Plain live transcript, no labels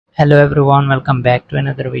Hello everyone, welcome back to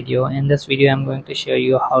another video. In this video I'm going to show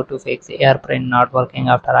you how to fix AirPrint not working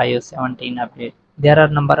after iOS 17 update. There are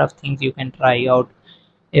a number of things you can try out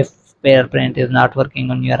if AirPrint is not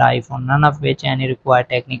working on your iPhone, none of which any require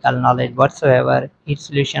technical knowledge whatsoever. Each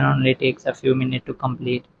solution only takes a few minutes to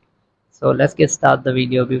complete. So let's get start the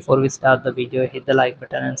video. Before we start the video, hit the like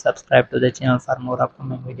button and subscribe to the channel for more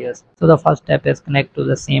upcoming videos. So the first step is connect to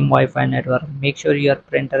the same Wi-Fi network. Make sure your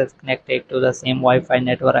printer is connected to the same Wi-Fi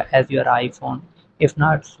network as your iPhone. If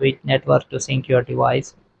not, switch network to sync your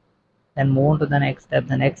device. Then move on to the next step.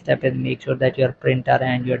 The next step is make sure that your printer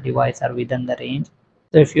and your device are within the range.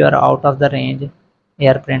 So if you are out of the range,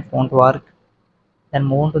 AirPrint won't work. Then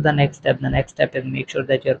move on to the next step. The next step is make sure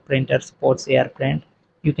that your printer supports AirPrint.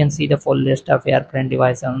 You can see the full list of AirPrint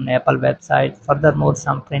devices on Apple website. Furthermore,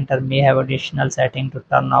 some printer may have additional setting to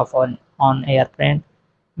turn off on AirPrint.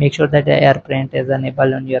 Make sure that the AirPrint is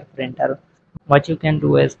enabled on your printer. What you can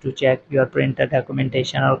do is to check your printer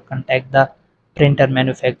documentation or contact the printer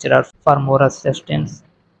manufacturer for more assistance.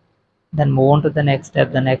 Then move on to the next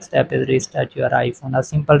step. The next step is restart your iPhone. A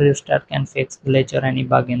simple restart can fix glitch or any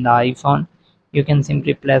bug in the iPhone. You can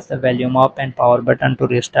simply press the volume up and power button to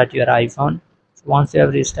restart your iPhone. So once you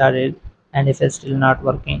have restarted and if it's still not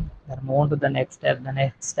working, then move on to the next step. The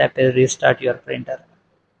next step is restart your printer.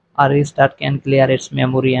 A restart can clear its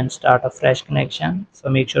memory and start a fresh connection. So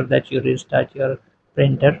make sure that you restart your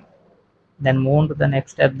printer. Then move on to the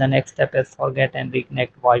next step. The next step is forget and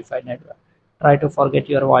reconnect Wi-Fi network. Try to forget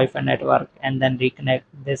your Wi-Fi network and then reconnect.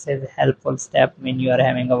 This is a helpful step when you are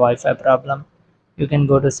having a Wi-Fi problem. You can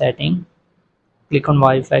go to setting, click on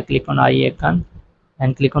Wi-Fi, click on eye icon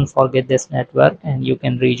and click on forget this network and you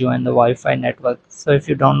can rejoin the Wi-Fi network. So if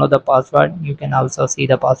you don't know the password, you can also see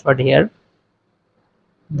the password here.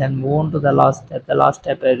 Then move on to the last step. The last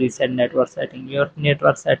step is reset network setting. Your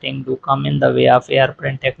network setting do come in the way of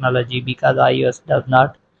AirPrint technology because iOS does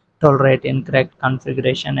not tolerate incorrect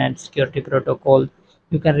configuration and security protocol.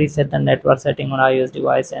 You can reset the network setting on iOS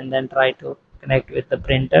device and then try to connect with the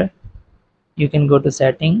printer. You can go to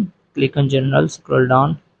setting, click on general, scroll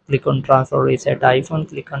down, click on transfer reset iPhone,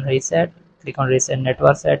 click on reset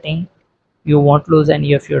network setting. You won't lose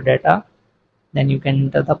any of your data. Then you can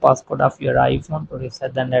enter the passcode of your iPhone to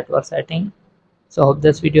reset the network setting. So hope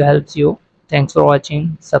this video helps you. Thanks for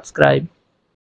watching. Subscribe.